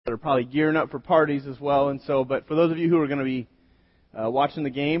that are probably gearing up for parties as well. And so, but for those of you who are going to be watching the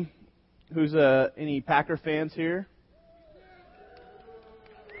game, who's any Packer fans here?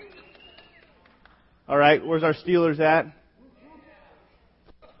 All right, where's our Steelers at?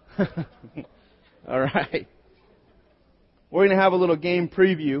 All right. We're going to have a little game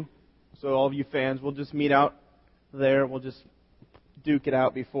preview. So all of you fans, we'll just meet out there. We'll just duke it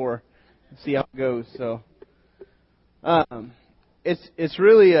out before, see how it goes. So it's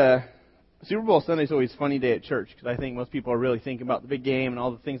really Super Bowl Sunday is always a funny day at church because I think most people are really thinking about the big game and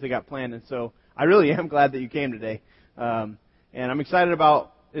all the things they got planned. And so I really am glad that you came today. And I'm excited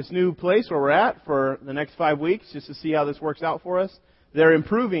about this new place where we're at for the next 5 weeks just to see how this works out for us. They're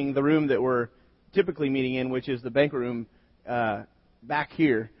improving the room that we're typically meeting in, which is the banquet room back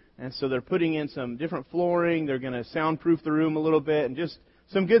here. And so they're putting in some different flooring. They're going to soundproof the room a little bit and just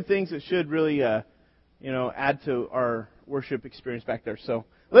some good things that should really, add to our worship experience back there. So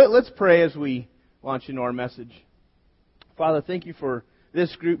let's pray as we launch into our message. Father, thank you for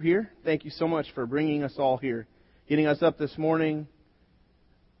this group here. Thank you so much for bringing us all here, getting us up this morning,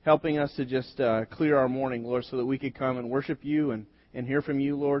 helping us to just clear our morning, Lord, so that we could come and worship you and hear from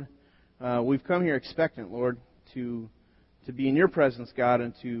you, Lord. We've come here expectant, Lord, to be in your presence, God,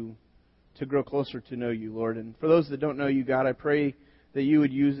 and to grow closer to know you, Lord. And for those that don't know you, God, I pray that you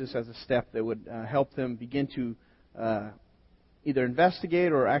would use this as a step that would help them begin to either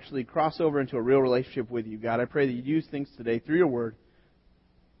investigate or actually cross over into a real relationship with you, God. I pray that you'd use things today through your word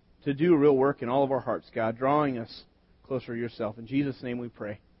to do real work in all of our hearts, God, drawing us closer to yourself. In Jesus' name we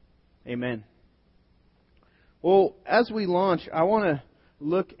pray. Amen. Well, as we launch, I want to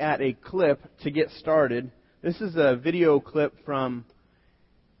look at a clip to get started. This is a video clip from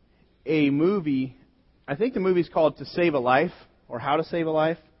a movie. I think the movie's called To Save a Life, or How to Save a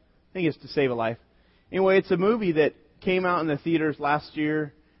Life. I think it's To Save a Life. Anyway, it's a movie that came out in the theaters last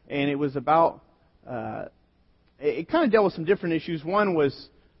year, and it was about, it kind of dealt with some different issues. One was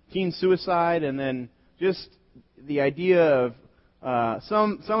teen suicide, and then just the idea of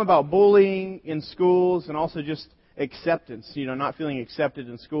some about bullying in schools, and also just acceptance, not feeling accepted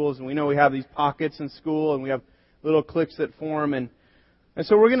in schools. And we know we have these pockets in school, and we have little cliques that form. And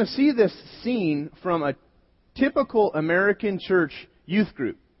so we're going to see this scene from a typical American church youth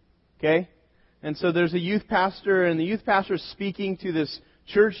group. Okay? And so there's a youth pastor, and the youth pastor is speaking to this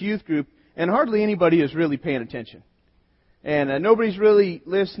church youth group, and hardly anybody is really paying attention. And nobody's really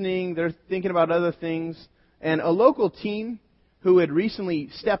listening. They're thinking about other things. And a local teen who had recently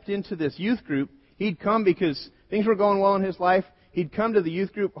stepped into this youth group, he'd come because things were going well in his life. He'd come to the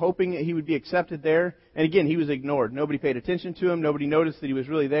youth group hoping that he would be accepted there. And again, he was ignored. Nobody paid attention to him. Nobody noticed that he was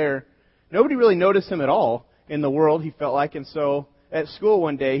really there. Nobody really noticed him at all in the world, he felt like. And so at school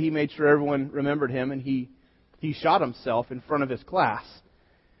one day, he made sure everyone remembered him, and he shot himself in front of his class.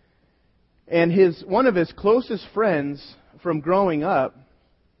 And one of his closest friends from growing up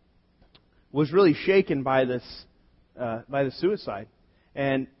was really shaken by the suicide.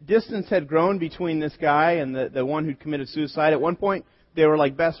 And distance had grown between this guy and the one who'd committed suicide. At one point, they were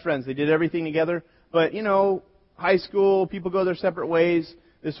like best friends. They did everything together. But, high school, people go their separate ways.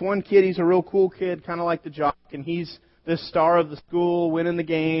 This one kid, he's a real cool kid, kind of like the jock, and he's the star of the school, winning the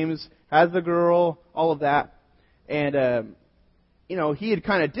games, has the girl, all of that. And, he had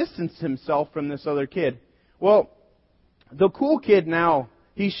kind of distanced himself from this other kid. Well, the cool kid now,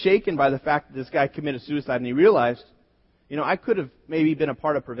 he's shaken by the fact that this guy committed suicide, and he realized, I could have maybe been a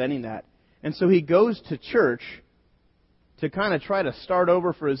part of preventing that. And so he goes to church to kind of try to start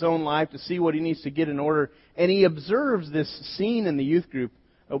over for his own life, to see what he needs to get in order. And he observes this scene in the youth group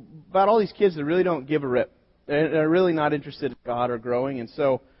about all these kids that really don't give a rip. They're really not interested in God or growing. And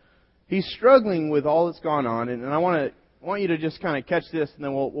so he's struggling with all that's gone on. And I want you to just kind of catch this, and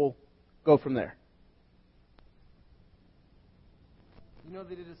then we'll go from there.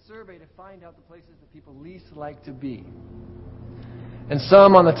 They did a survey to find out the places that people least like to be. And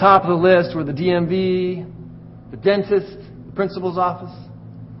some on the top of the list were the DMV, the dentist, the principal's office.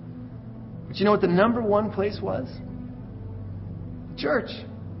 But you know what the number one place was? The church.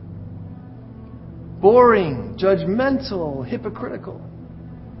 Boring, judgmental, hypocritical.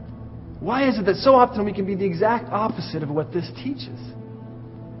 Why is it that so often we can be the exact opposite of what this teaches?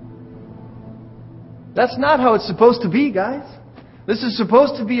 That's not how it's supposed to be, guys. This is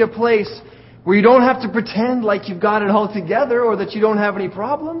supposed to be a place where you don't have to pretend like you've got it all together or that you don't have any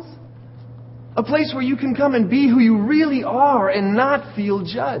problems. A place where you can come and be who you really are and not feel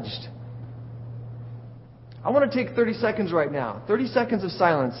judged. I want to take 30 seconds right now. 30 seconds of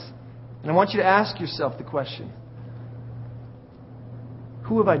silence. And I want you to ask yourself the question.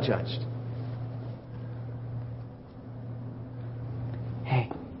 Who have I judged? Hey,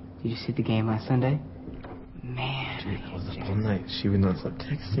 Did you see the game last Sunday? Man. Jake was up all night. She would not stop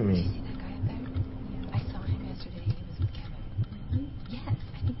texting me. See that guy up there? I saw him yesterday. He was with Kevin. Yes,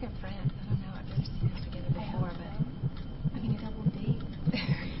 I think they're friends. I don't know. I've never seen them together before, but I mean, a double date.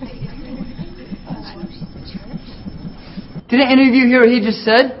 Oh, she's at church? Didn't any of you hear what he just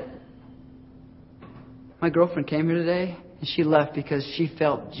said? My girlfriend came here today, and she left because she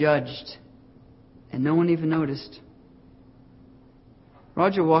felt judged. And no one even noticed.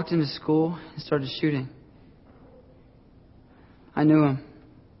 Roger walked into school and started shooting. I knew him.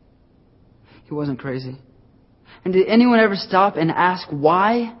 He wasn't crazy. And did anyone ever stop and ask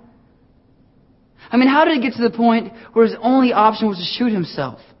why? I mean, how did it get to the point where his only option was to shoot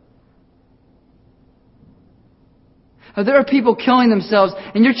himself? Now, there are people killing themselves,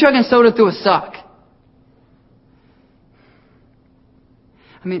 and you're chugging soda through a sock.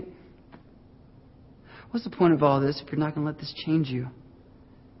 I mean, what's the point of all this if you're not going to let this change you?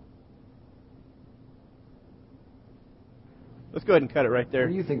 Let's go ahead and cut it right there.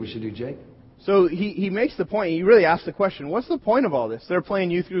 What do you think we should do, Jake? So he makes the point, he really asks the question, what's the point of all this? They're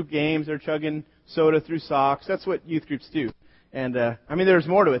playing youth group games, they're chugging soda through socks. That's what youth groups do. And, I mean, there's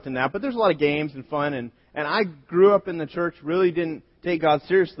more to it than that, but there's a lot of games and fun. And I grew up in the church, really didn't take God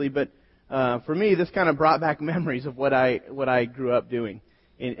seriously, but for me, this kind of brought back memories of what I grew up doing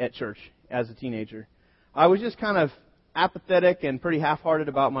at church as a teenager. I was just kind of apathetic and pretty half-hearted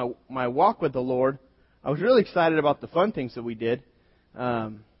about my walk with the Lord. I was really excited about the fun things that we did.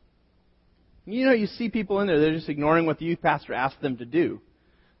 You see people in there, they're just ignoring what the youth pastor asked them to do.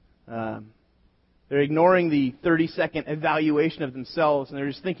 They're ignoring the 30-second evaluation of themselves, and they're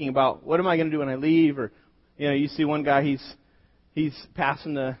just thinking about, what am I going to do when I leave? Or, you see one guy, he's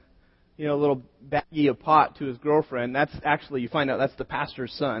passing the, little baggie of pot to his girlfriend. That's actually, you find out that's the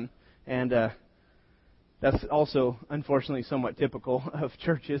pastor's son. And that's also, unfortunately, somewhat typical of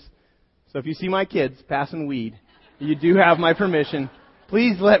churches. So if you see my kids passing weed, you do have my permission.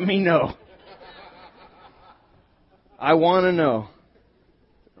 Please let me know. I want to know.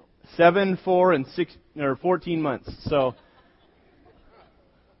 7, 4, and 6 or 14 months. So,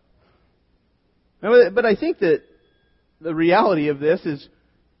 but I think that the reality of this is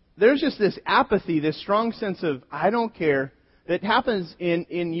there's just this apathy, this strong sense of I don't care that happens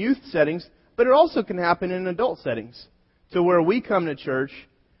in youth settings, but it also can happen in adult settings. To where we come to church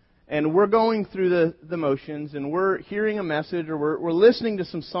and we're going through the motions and we're hearing a message or we're listening to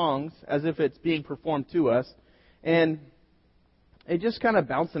some songs as if it's being performed to us, and it just kind of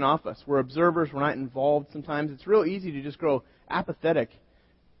bouncing off us. We're observers. We're not involved sometimes. It's real easy to just grow apathetic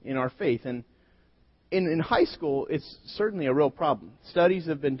in our faith. And in high school, it's certainly a real problem. Studies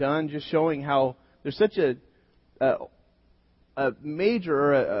have been done just showing how there's such a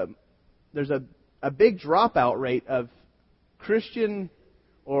major, there's a big dropout rate of Christian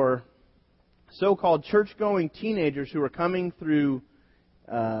or so-called church-going teenagers who are coming through,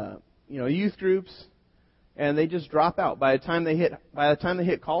 youth groups, and they just drop out. By the time they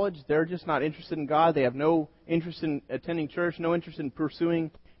hit college, they're just not interested in God. They have no interest in attending church, no interest in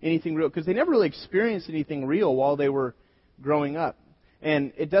pursuing anything real, because they never really experienced anything real while they were growing up.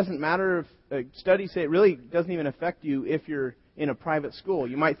 And it doesn't matter if studies say it really doesn't even affect you if you're in a private school.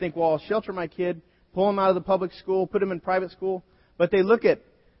 You might think, well, I'll shelter my kid, pull him out of the public school, put him in private school. But they're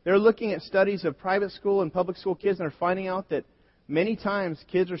looking at studies of private school and public school kids, and they're finding out that many times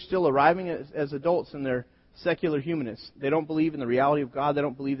kids are still arriving as adults and they're secular humanists. They don't believe in the reality of God. They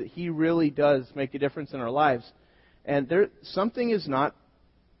don't believe that He really does make a difference in our lives. And something is not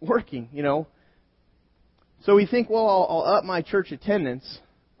working, So we think, well, I'll up my church attendance.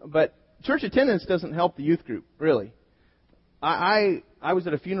 But church attendance doesn't help the youth group, really. I was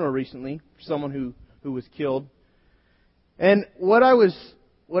at a funeral recently for someone who was killed. And what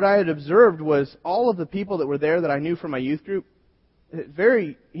I had observed was all of the people that were there that I knew from my youth group,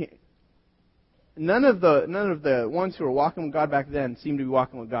 none of the ones who were walking with God back then seem to be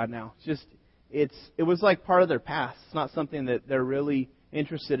walking with God now. It was like part of their past. It's not something that they're really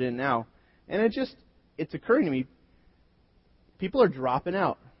interested in now. And it's occurring to me, people are dropping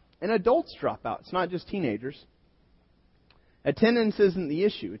out. And adults drop out. It's not just teenagers. Attendance isn't the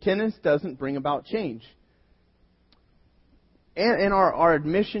issue. Attendance doesn't bring about change. And our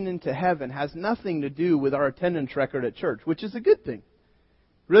admission into heaven has nothing to do with our attendance record at church, which is a good thing. It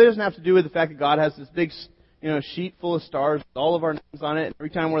really doesn't have to do with the fact that God has this big, sheet full of stars with all of our names on it. Every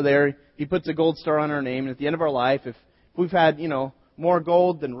time we're there, He puts a gold star on our name. And at the end of our life, if we've had, more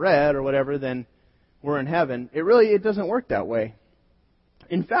gold than red or whatever, then we're in heaven. It doesn't work that way.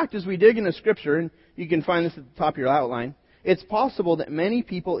 In fact, as we dig into Scripture, and you can find this at the top of your outline, it's possible that many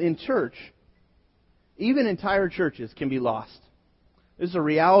people in church, even entire churches, can be lost. This is a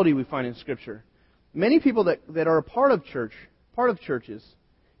reality we find in Scripture. Many people that are a part of churches,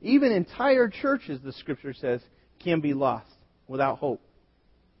 even entire churches, the Scripture says, can be lost without hope.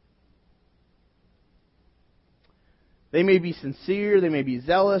 They may be sincere, they may be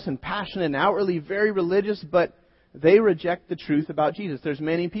zealous and passionate and outwardly very religious, but they reject the truth about Jesus. There's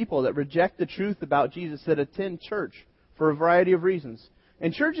many people that reject the truth about Jesus that attend church for a variety of reasons.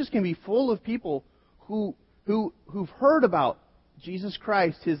 And churches can be full of people who've heard about Jesus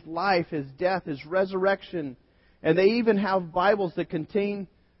Christ, His life, His death, His resurrection, and they even have Bibles that contain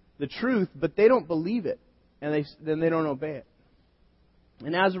the truth, but they don't believe it, and then they don't obey it.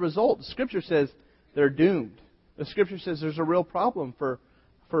 And as a result, the Scripture says they're doomed. The Scripture says there's a real problem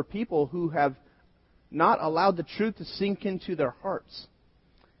for people who have not allowed the truth to sink into their hearts.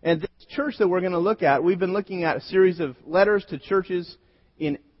 And this church that we're going to look at, we've been looking at a series of letters to churches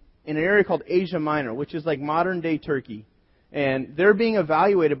in an area called Asia Minor, which is like modern-day Turkey. And they're being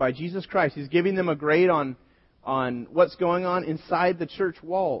evaluated by Jesus Christ. He's giving them a grade on what's going on inside the church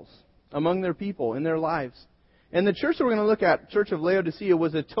walls, among their people, in their lives. And the church that we're going to look at, Church of Laodicea,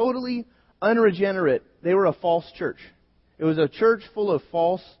 was a totally unregenerate. They were a false church. It was a church full of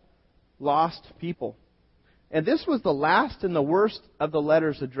false, lost people. And this was the last and the worst of the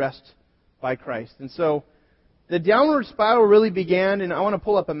letters addressed by Christ. And so the downward spiral really began, and I want to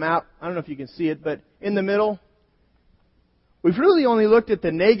pull up a map. I don't know if you can see it, but in the middle, we've really only looked at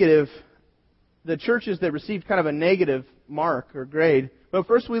the negative, the churches that received kind of a negative mark or grade. But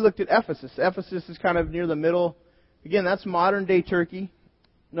first we looked at Ephesus. Ephesus is kind of near the middle. Again, that's modern-day Turkey,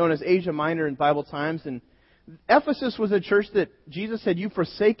 known as Asia Minor in Bible times. And Ephesus was a church that Jesus said, "You've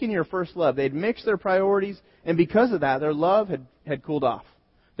forsaken your first love." They'd mixed their priorities, and because of that, their love had cooled off.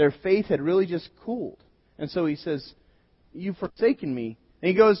 Their faith had really just cooled. And so He says, "You've forsaken me." And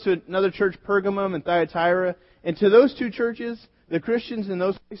He goes to another church, Pergamum and Thyatira. And to those two churches, the Christians in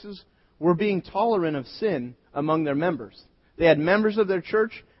those places were being tolerant of sin among their members. They had members of their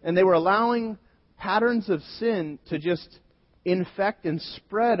church, and they were allowing patterns of sin to just infect and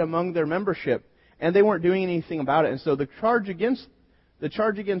spread among their membership. And they weren't doing anything about it. And so the charge against the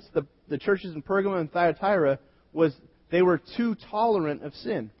churches in Pergamum and Thyatira was they were too tolerant of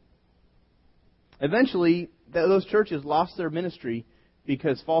sin. Eventually, those churches lost their ministry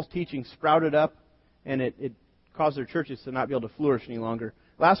because false teaching sprouted up, and it caused their churches to not be able to flourish any longer.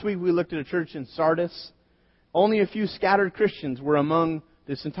 Last week we looked at a church in Sardis. Only a few scattered Christians were among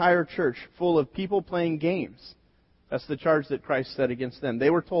this entire church full of people playing games. That's the charge that Christ set against them. They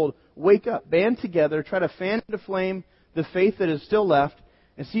were told, wake up, band together, try to fan into flame the faith that is still left,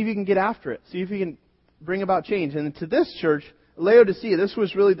 and see if you can get after it. See if you can bring about change. And to this church, Laodicea, this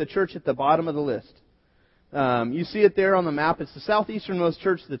was really the church at the bottom of the list. You see it there on the map. It's the southeasternmost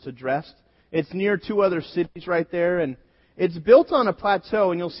church that's addressed. It's near two other cities right there, and it's built on a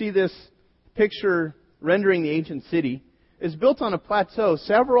plateau, and you'll see this picture rendering the ancient city. It's built on a plateau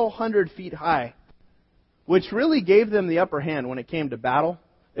several hundred feet high, which really gave them the upper hand when it came to battle.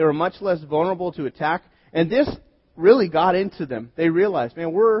 They were much less vulnerable to attack, and this really got into them. They realized,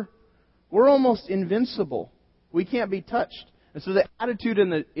 man, we're almost invincible. We can't be touched. And so the attitude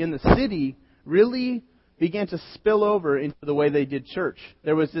in the city really began to spill over into the way they did church.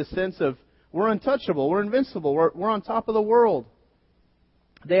 There was this sense of, we're untouchable, we're invincible, we're on top of the world.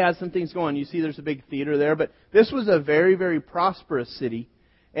 They had some things going. You see there's a big theater there, but this was a very, very prosperous city.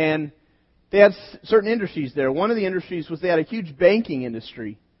 And they had certain industries there. One of the industries was they had a huge banking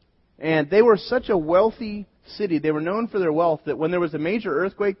industry. And they were such a wealthy city. They were known for their wealth that when there was a major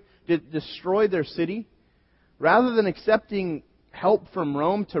earthquake that destroyed their city, rather than accepting help from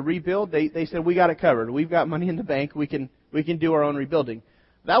Rome to rebuild, they said, we got it covered. We've got money in the bank. We can do our own rebuilding.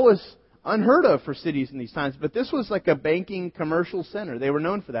 That was unheard of for cities in these times. But this was like a banking commercial center. They were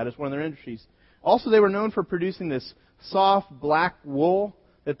known for that as one of their industries. Also, they were known for producing this soft black wool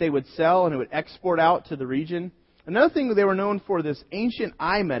that they would sell, and it would export out to the region. Another thing they were known for, this ancient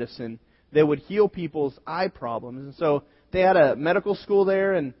eye medicine that would heal people's eye problems. And so they had a medical school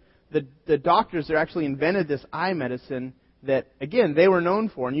there, and the doctors there actually invented this eye medicine that, again, they were known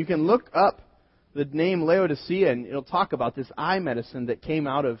for. And you can look up the name Laodicea, and it'll talk about this eye medicine that came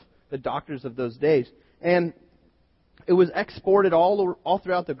out of the doctors of those days. And it was exported all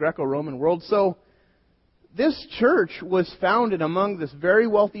throughout the Greco-Roman world. So this church was founded among this very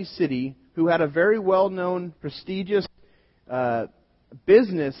wealthy city who had a very well-known, prestigious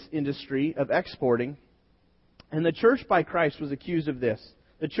business industry of exporting. And the church by Christ was accused of this.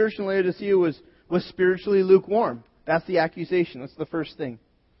 The church in Laodicea was spiritually lukewarm. That's the accusation. That's the first thing.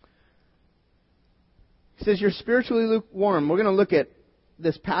 He says, you're spiritually lukewarm. We're going to look at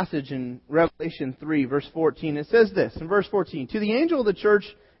this passage in Revelation 3, verse 14. It says this, in verse 14, "To the angel of the church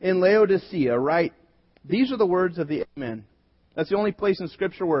in Laodicea write, these are the words of the Amen." That's the only place in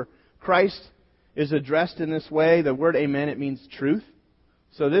Scripture where Christ is addressed in this way. The word Amen, it means truth.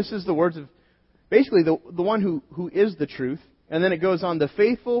 So this is the words of, basically, the one who is the truth. And then it goes on, "The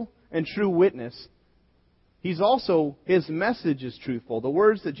faithful and true witness." He's also, his message is truthful. The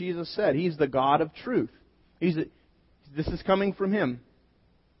words that Jesus said, He's the God of truth. This is coming from Him.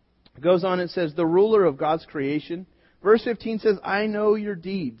 It goes on and says, "The ruler of God's creation." Verse 15 says, "I know your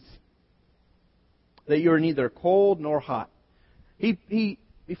deeds, that you are neither cold nor hot."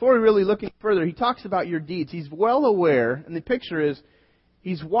 Before we really look any further, he talks about your deeds. He's well aware, and the picture is,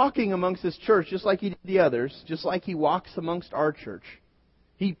 he's walking amongst this church just like he did the others, just like he walks amongst our church.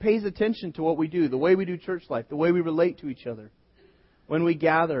 He pays attention to what we do, the way we do church life, the way we relate to each other. When we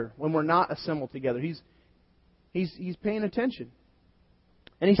gather, when we're not assembled together, he's paying attention.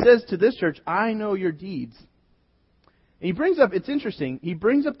 And he says to this church, "I know your deeds." And he brings up, it's interesting, he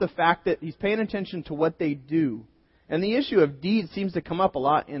brings up the fact that he's paying attention to what they do. And the issue of deeds seems to come up a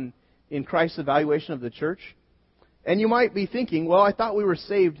lot in Christ's evaluation of the church. And you might be thinking, well, I thought we were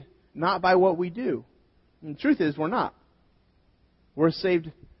saved not by what we do. And the truth is, we're not. We're saved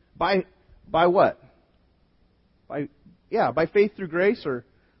by what? By faith through grace, or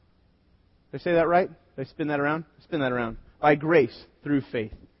did I say that right? Did I spin that around? Spin that around. By grace through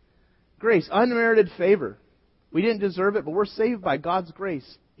faith. Grace, unmerited favor. We didn't deserve it, but we're saved by God's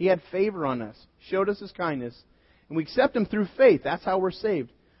grace. He had favor on us, showed us His kindness, and we accept Him through faith. That's how we're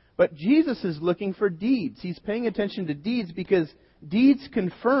saved. But Jesus is looking for deeds. He's paying attention to deeds because deeds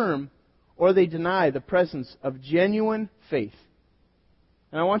confirm or they deny the presence of genuine faith.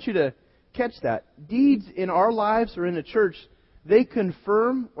 And I want you to catch that. Deeds in our lives or in the church, they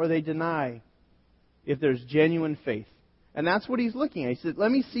confirm or they deny if there's genuine faith. And that's what He's looking at. He said,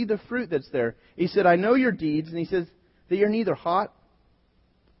 let me see the fruit that's there. He said, I know your deeds. And He says that you're neither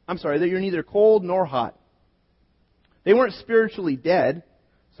cold nor hot. They weren't spiritually dead.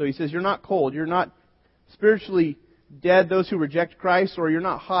 So He says, you're not cold. You're not spiritually dead, those who reject Christ, or you're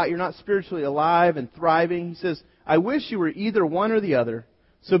not hot. You're not spiritually alive and thriving. He says, I wish you were either one or the other.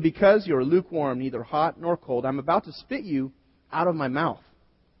 So because you're lukewarm, neither hot nor cold, I'm about to spit you out of my mouth.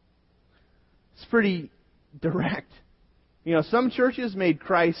 It's pretty direct. You know, some churches made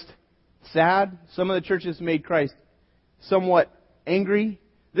Christ sad. Some of the churches made Christ somewhat angry.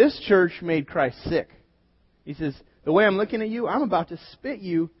 This church made Christ sick. He says, the way I'm looking at you, I'm about to spit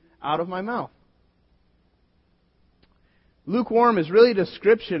you out of my mouth. Lukewarm is really a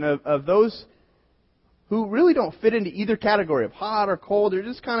description of those who really don't fit into either category of hot or cold. They're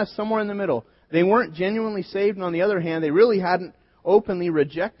just kind of somewhere in the middle. They weren't genuinely saved, and on the other hand, they really hadn't openly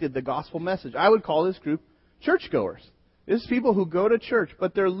rejected the gospel message. I would call this group churchgoers. This is people who go to church,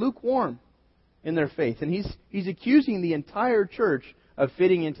 but they're lukewarm in their faith. And he's accusing the entire church of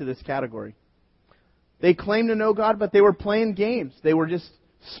fitting into this category. They claimed to know God, but they were playing games. They were just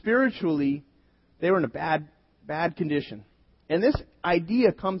spiritually, they were in a bad condition. And this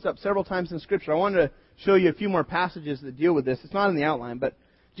idea comes up several times in Scripture. I wanted to show you a few more passages that deal with this. It's not in the outline, but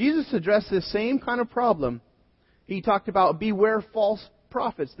Jesus addressed this same kind of problem. He talked about beware false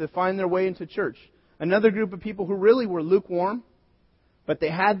prophets that find their way into church. Another group of people who really were lukewarm, but they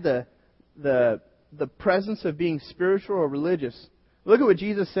had the presence of being spiritual or religious. Look at what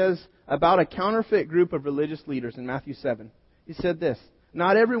Jesus says about a counterfeit group of religious leaders in Matthew 7. He said this,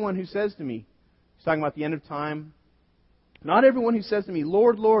 not everyone who says to me, he's talking about the end of time, not everyone who says to me,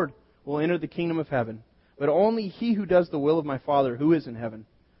 Lord, Lord, will enter the kingdom of heaven, but only he who does the will of my Father who is in heaven.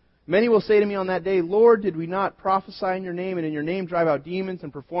 Many will say to me on that day, Lord, did we not prophesy in your name, and in your name drive out demons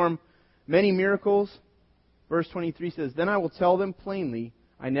and perform many miracles? Verse 23 says, then I will tell them plainly,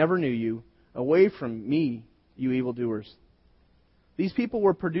 I never knew you. Away from me, you evildoers. These people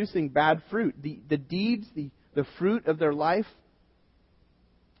were producing bad fruit. The deeds, the fruit of their life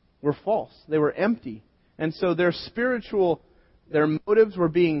were false. They were empty. And so their motives were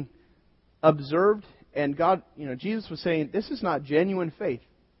being observed. And God, Jesus was saying, this is not genuine faith.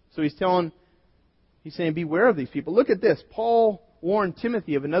 So he's saying, beware of these people. Look at this. Paul warned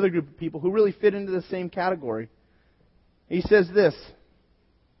Timothy of another group of people who really fit into the same category. He says this,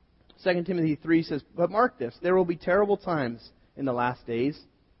 2 Timothy 3 says, but mark this, there will be terrible times in the last days.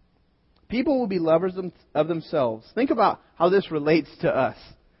 People will be lovers of themselves. Think about how this relates to us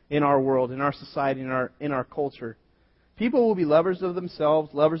in our world, in our society, in our culture. People will be lovers of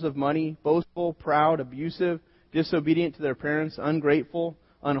themselves, lovers of money, boastful, proud, abusive, disobedient to their parents, ungrateful,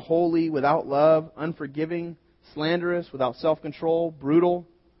 unholy, without love, unforgiving, slanderous, without self-control, brutal,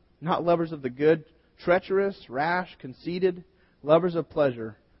 not lovers of the good, treacherous, rash, conceited, lovers of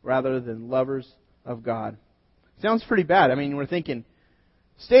pleasure rather than lovers of God. Sounds pretty bad. I mean, we're thinking,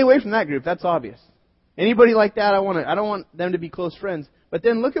 stay away from that group. That's obvious. Anybody like that, I don't want them to be close friends. But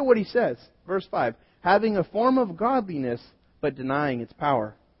then look at what he says. Verse 5. Having a form of godliness, but denying its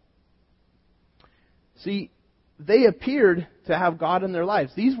power. See, they appeared to have God in their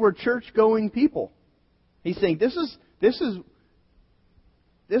lives. These were church-going people. He's saying this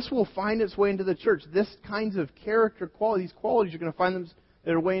will find its way into the church. This kinds of character qualities, you're going to find them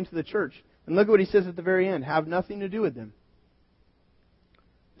their way into the church. And look at what he says at the very end. Have nothing to do with them.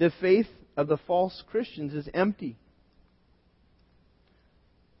 The faith of the false Christians is empty.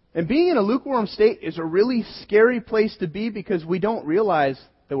 And being in a lukewarm state is a really scary place to be because we don't realize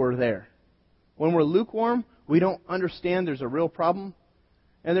that we're there. When we're lukewarm, we don't understand there's a real problem.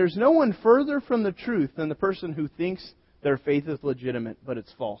 And there's no one further from the truth than the person who thinks their faith is legitimate, but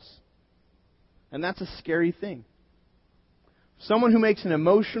it's false. And that's a scary thing. Someone who makes an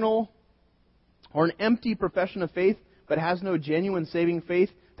emotional or an empty profession of faith, but has no genuine saving faith,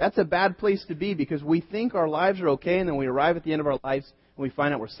 that's a bad place to be because we think our lives are okay, and then we arrive at the end of our lives and we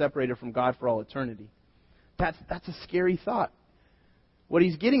find out we're separated from God for all eternity. That's a scary thought. What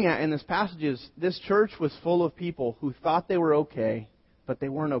he's getting at in this passage is this church was full of people who thought they were okay, but they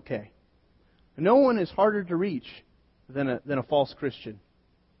weren't okay. No one is harder to reach than a false Christian.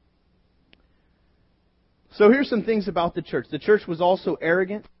 So here's some things about the church. The church was also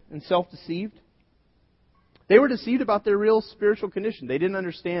arrogant and self-deceived. They were deceived about their real spiritual condition. They didn't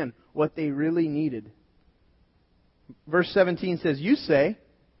understand what they really needed. Verse 17 says, you say,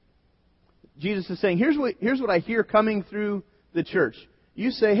 Jesus is saying, here's what I hear coming through the church.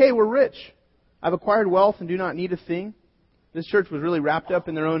 You say, hey, we're rich. I've acquired wealth and do not need a thing. This church was really wrapped up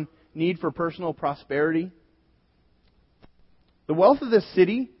in their own need for personal prosperity. The wealth of this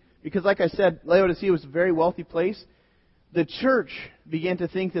city, because like I said, Laodicea was a very wealthy place, the church began to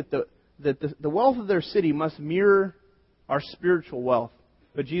think that the wealth of their city must mirror our spiritual wealth.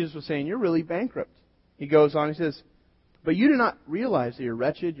 But Jesus was saying, you're really bankrupt. He goes on, he says, but you do not realize that you're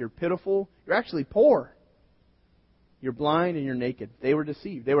wretched, you're pitiful, you're actually poor. You're blind and you're naked. They were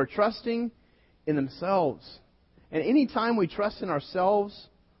deceived. They were trusting in themselves. And any time we trust in ourselves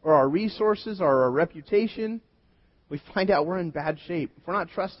or our resources or our reputation, we find out we're in bad shape. If we're not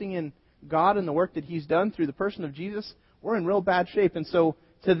trusting in God and the work that He's done through the person of Jesus, we're in real bad shape. And so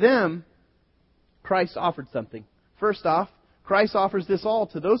to them, Christ offered something. First off, Christ offers this all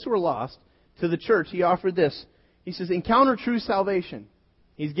to those who are lost. To the church, He offered this. He says, encounter true salvation.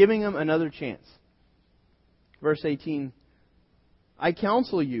 He's giving them another chance. Verse 18, I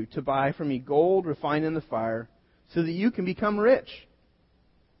counsel you to buy from me gold refined in the fire, so that you can become rich,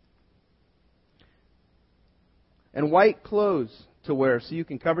 and white clothes to wear, so you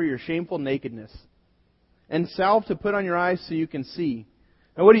can cover your shameful nakedness, and salve to put on your eyes so you can see.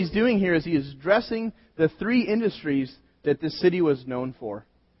 And what he's doing here is he is addressing the three industries that this city was known for.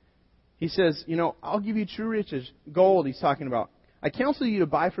 He says, I'll give you true riches. Gold, he's talking about. I counsel you to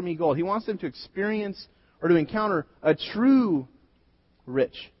buy from me gold. He wants them to experience or to encounter a true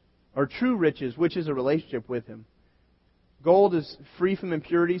rich, or true riches, which is a relationship with Him. Gold is free from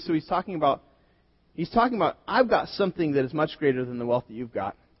impurity, so he's talking about, I've got something that is much greater than the wealth that you've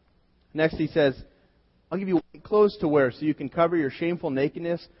got. Next he says, I'll give you white clothes to wear so you can cover your shameful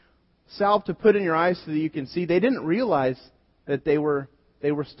nakedness, salve to put in your eyes so that you can see. They didn't realize that they were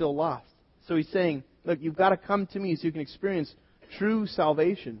still lost. So he's saying, look, you've got to come to me so you can experience true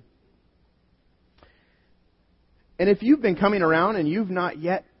salvation. And if you've been coming around and you've not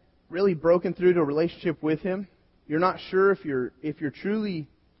yet really broken through to a relationship with Him, you're not sure if you've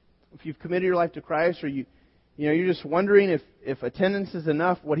committed your life to Christ, or you're just wondering if attendance is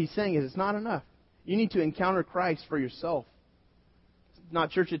enough. What he's saying is it's not enough. You need to encounter Christ for yourself. It's not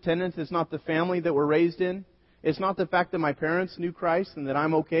church attendance. It's not the family that we're raised in. It's not the fact that my parents knew Christ and that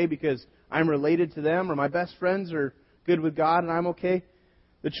I'm okay because I'm related to them, or my best friends are good with God and I'm okay.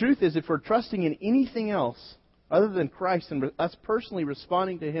 The truth is, if we're trusting in anything else other than Christ and us personally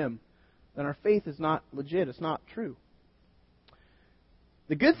responding to Him, then our faith is not legit. It's not true.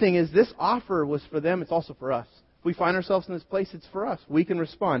 The good thing is this offer was for them. It's also for us. If we find ourselves in this place, it's for us. We can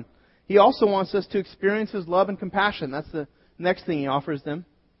respond. He also wants us to experience His love and compassion. That's the next thing He offers them.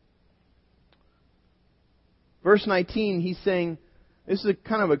 Verse 19, He's saying, this is a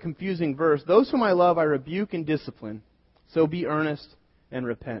kind of a confusing verse. Those whom I love, I rebuke and discipline. So be earnest and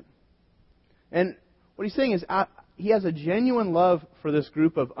repent. And what He's saying is He has a genuine love for this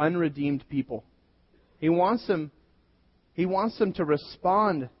group of unredeemed people. He wants them to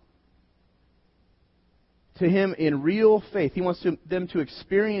respond to Him in real faith. He wants them to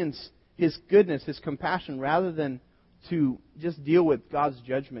experience His goodness, His compassion, rather than to just deal with God's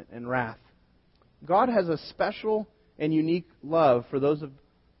judgment and wrath. God has a special and unique love for those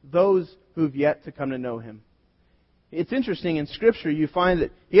who've yet to come to know Him. It's interesting, in Scripture you find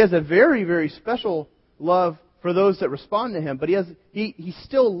that He has a very, very special love for those that respond to Him, but He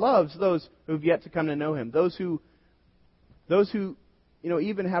still loves those who've yet to come to know Him, those who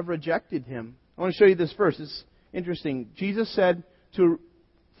even have rejected Him. I want to show you this verse. It's interesting. Jesus said to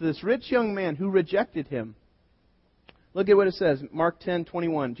this rich young man who rejected Him, look at what it says, Mark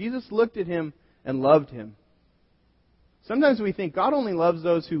 10:21. Jesus looked at him and loved him. Sometimes we think God only loves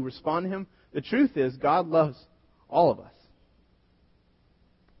those who respond to Him. The truth is, God loves all of us.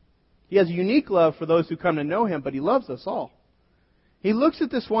 He has a unique love for those who come to know Him, but He loves us all. He looks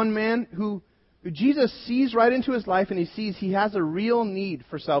at this one man who Jesus sees right into his life, and He sees he has a real need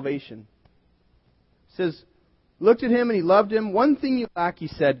for salvation. It says, looked at him and He loved him. One thing you lack, He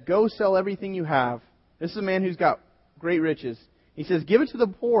said, go sell everything you have. This is a man who's got great riches. He says, give it to the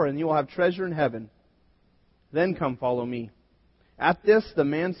poor and you will have treasure in heaven. Then come follow me. At this, the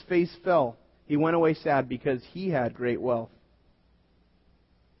man's face fell. He went away sad because he had great wealth.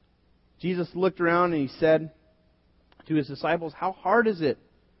 Jesus looked around and He said to His disciples, how hard is it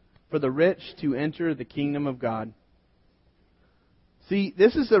for the rich to enter the kingdom of God? See,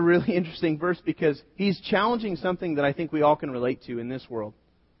 this is a really interesting verse because He's challenging something that I think we all can relate to in this world.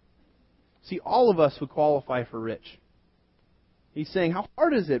 See, all of us would qualify for rich. He's saying, how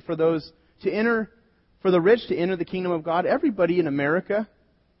hard is it for the rich to enter the kingdom of God? Everybody in America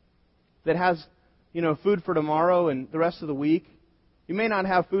that has, food for tomorrow and the rest of the week. You may not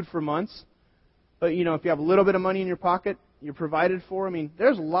have food for months, but, if you have a little bit of money in your pocket, you're provided for. I mean,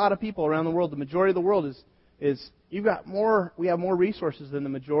 there's a lot of people around the world. The majority of the world we have more resources than the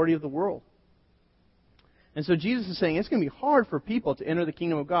majority of the world. And so Jesus is saying it's going to be hard for people to enter the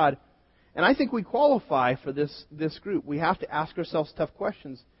kingdom of God. And I think we qualify for this group. We have to ask ourselves tough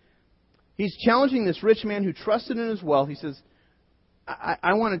questions. He's challenging this rich man who trusted in his wealth. He says,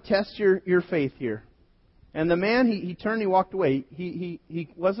 I want to test your faith here. And the man, he turned and he walked away. He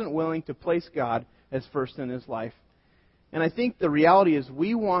wasn't willing to place God as first in his life. And I think the reality is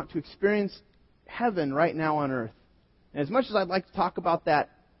we want to experience heaven right now on earth. And as much as I'd like to talk about that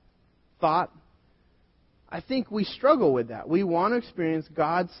thought, I think we struggle with that. We want to experience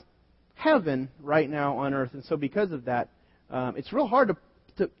God's heaven right now on earth. And so because of that, it's real hard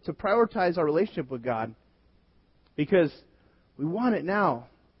to prioritize our relationship with God because we want it now.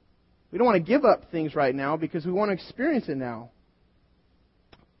 We don't want to give up things right now because we want to experience it now.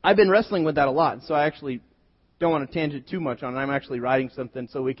 I've been wrestling with that a lot, so I actually don't want to tangent too much on it. I'm actually writing something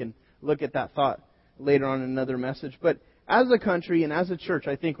so we can look at that thought later on in another message. But as a country and as a church,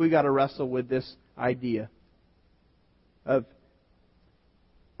 I think we got to wrestle with this idea of,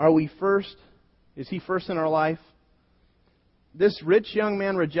 are we first? Is He first in our life? This rich young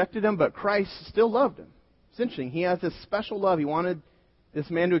man rejected Him, but Christ still loved him. It's interesting. He has this special love He wanted this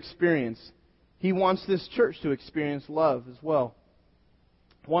man to experience. He wants this church to experience love as well.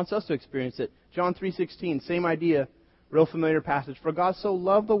 He wants us to experience it. John 3:16, same idea, real familiar passage. For God so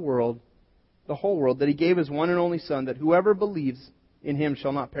loved the world, the whole world, that He gave His one and only Son, that whoever believes in Him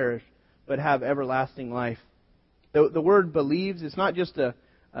shall not perish, but have everlasting life. The word believes is not just a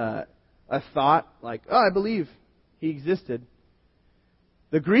thought like, I believe He existed.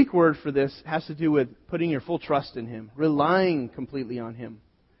 The Greek word for this has to do with putting your full trust in Him, relying completely on Him.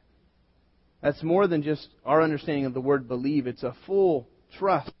 That's more than just our understanding of the word believe. It's a full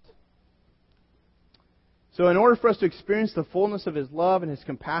trust. So in order for us to experience the fullness of His love and His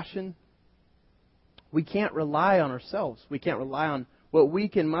compassion, we can't rely on ourselves. We can't rely on what we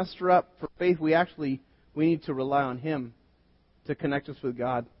can muster up for faith. We need to rely on Him to connect us with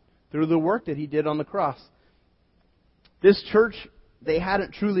God through the work that He did on the cross. This church, they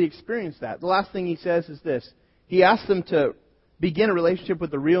hadn't truly experienced that. The last thing He says is this. He asks them to begin a relationship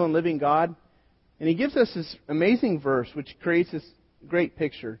with the real and living God. And He gives us this amazing verse which creates this great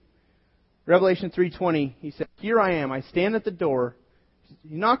picture. Revelation 3:20, He said, here I am, I stand at the door. He's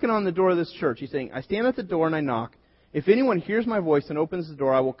knocking on the door of this church. He's saying, I stand at the door and I knock. If anyone hears my voice and opens the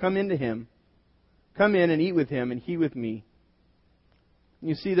door, I will come into him, come in and eat with him, and he with me.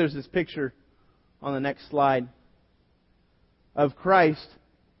 You see there's this picture on the next slide of Christ.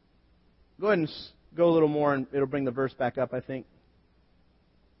 Go ahead and go a little more and it'll bring the verse back up, I think.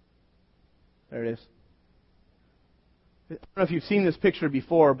 There it is. I don't know if you've seen this picture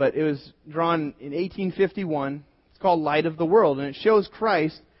before, but it was drawn in 1851. It's called Light of the World, and it shows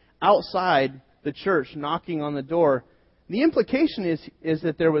Christ outside the church knocking on the door. The implication is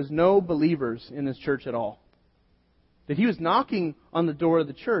that there was no believers in this church at all. That He was knocking on the door of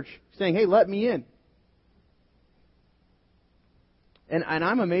the church, saying, hey, let me in. And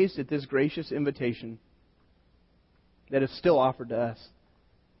I'm amazed at this gracious invitation that is still offered to us.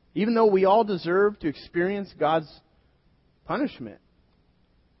 Even though we all deserve to experience God's punishment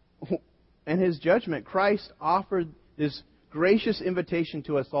and His judgment, Christ offered this gracious invitation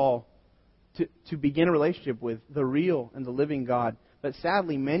to us all to begin a relationship with the real and the living God. But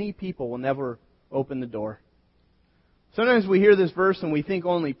sadly, many people will never open the door. Sometimes we hear this verse and we think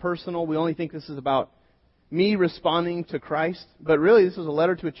only personal. We only think this is about me responding to Christ. But really, this is a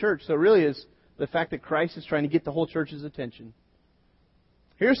letter to a church. So it really is the fact that Christ is trying to get the whole church's attention.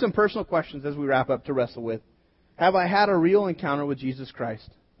 Here are some personal questions as we wrap up to wrestle with. Have I had a real encounter with Jesus Christ?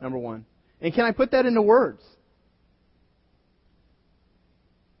 Number one. And can I put that into words?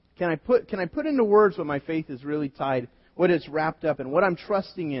 Can I put into words what my faith is really tied, what it's wrapped up in, what I'm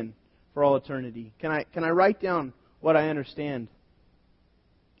trusting in for all eternity? Can I write down what I understand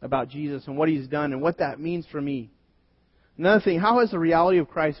about Jesus and what He's done and what that means for me? Another thing, how has the reality of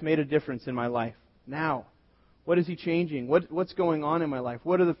Christ made a difference in my life now? What is He changing? What's going on in my life?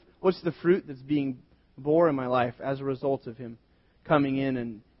 What's the fruit that's being bore in my life as a result of Him coming in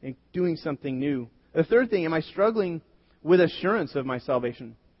and doing something new? The third thing, am I struggling with assurance of my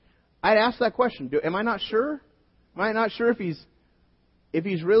salvation? I'd ask that question. Am I not sure? Am I not sure if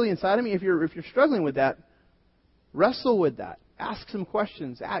He's really inside of me? If you're struggling with that, wrestle with that. Ask some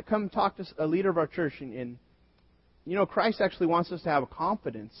questions. Come talk to a leader of our church. And Christ actually wants us to have a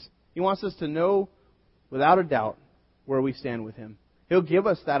confidence. He wants us to know without a doubt where we stand with Him. He'll give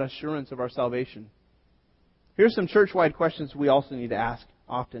us that assurance of our salvation. Here's some church-wide questions we also need to ask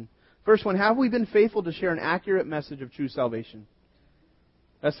often. First one, have we been faithful to share an accurate message of true salvation?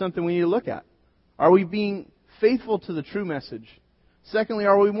 That's something we need to look at. Are we being faithful to the true message? Secondly,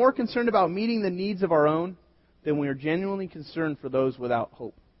 are we more concerned about meeting the needs of our own than we are genuinely concerned for those without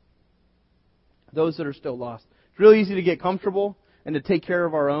hope? Those that are still lost. It's really easy to get comfortable and to take care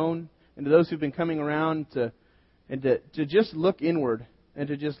of our own, and to those who've been coming around to just look inward and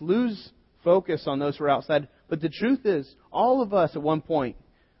to just lose focus on those who are outside. But the truth is, all of us at one point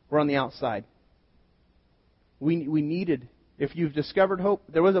were on the outside. We needed, if you've discovered hope,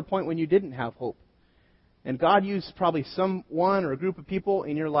 there was a point when you didn't have hope. And God used probably someone or a group of people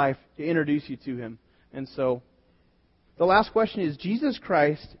in your life to introduce you to Him. And so, the last question is, Jesus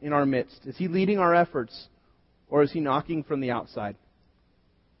Christ in our midst, is He leading our efforts, or is He knocking from the outside?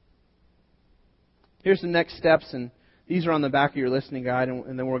 Here's the next steps, and these are on the back of your listening guide,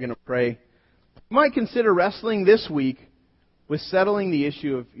 and then we're going to pray. You might consider wrestling this week with settling the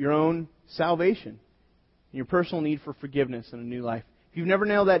issue of your own salvation and your personal need for forgiveness and a new life. If you've never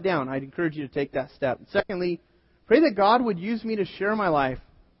nailed that down, I'd encourage you to take that step. And secondly, pray that God would use me to share my life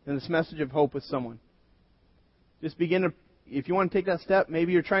and this message of hope with someone. Just begin to, if you want to take that step,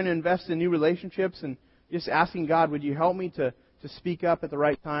 maybe you're trying to invest in new relationships and just asking God, would you help me to speak up at the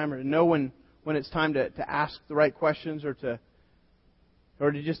right time, or to know when it's time to ask the right questions, or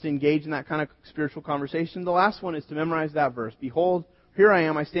to just engage in that kind of spiritual conversation. The last one is to memorize that verse. Behold, here I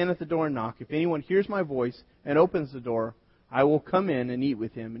am, I stand at the door and knock. If anyone hears my voice and opens the door, I will come in and eat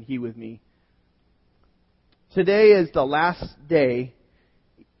with him and he with me. Today is the last day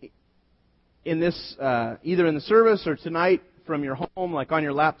in this, either in the service or tonight from your home, like on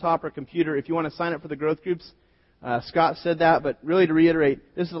your laptop or computer, if you want to sign up for the growth groups. Scott said that, but really to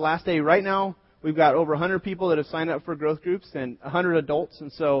reiterate, this is the last day. Right now, we've got over 100 people that have signed up for growth groups and 100 adults,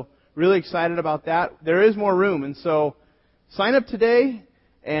 and so really excited about that. There is more room, and so sign up today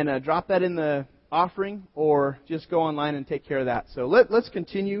and drop that in the offering, or just go online and take care of that. So let's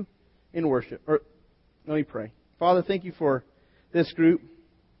continue in worship. Or let me pray. Father, thank you for this group.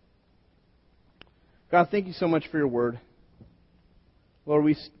 God, thank you so much for your word. Lord,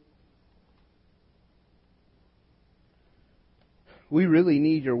 we really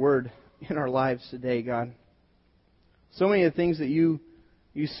need your word in our lives today, God. So many of the things that you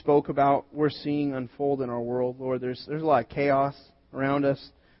spoke about, we're seeing unfold in our world, Lord. There's a lot of chaos around us.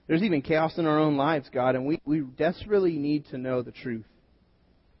 There's even chaos in our own lives, God, and we desperately need to know the truth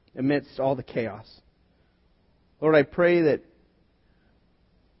amidst all the chaos. Lord, I pray that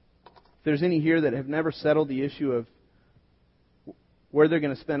if there's any here that have never settled the issue of where they're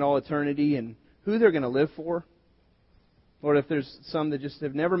going to spend all eternity and who they're going to live for, Lord, if there's some that just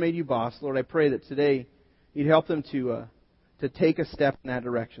have never made you boss, Lord, I pray that today you'd help them to take a step in that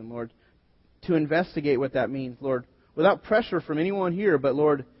direction, Lord, to investigate what that means, Lord, without pressure from anyone here, but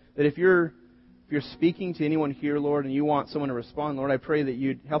Lord, that if you're speaking to anyone here, Lord, and you want someone to respond, Lord, I pray that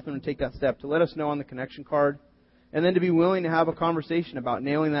you'd help them to take that step, to let us know on the connection card, and then to be willing to have a conversation about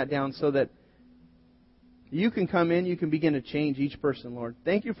nailing that down so that you can come in, you can begin to change each person, Lord.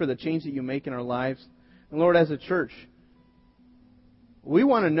 Thank you for the change that you make in our lives. And Lord, as a church, We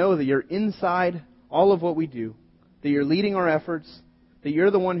want to know that you're inside all of what we do, that you're leading our efforts, that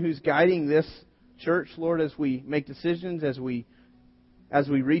you're the one who's guiding this church, Lord, as we make decisions, as we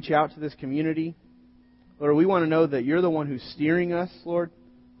reach out to this community. Lord, we want to know that you're the one who's steering us, Lord,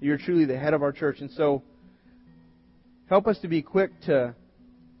 that you're truly the head of our church. And so, help us to be quick to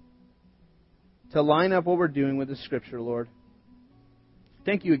line up what we're doing with the Scripture, Lord.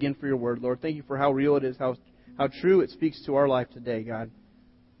 Thank you again for your word, Lord. Thank you for how real it is, how true it speaks to our life today, God.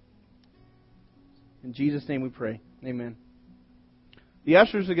 In Jesus' name we pray. Amen. The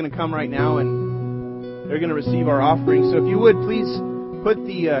ushers are going to come right now, and they're going to receive our offering. So if you would, please put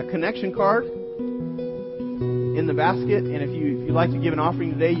the connection card in the basket. And if you'd like to give an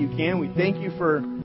offering today, you can. We thank you for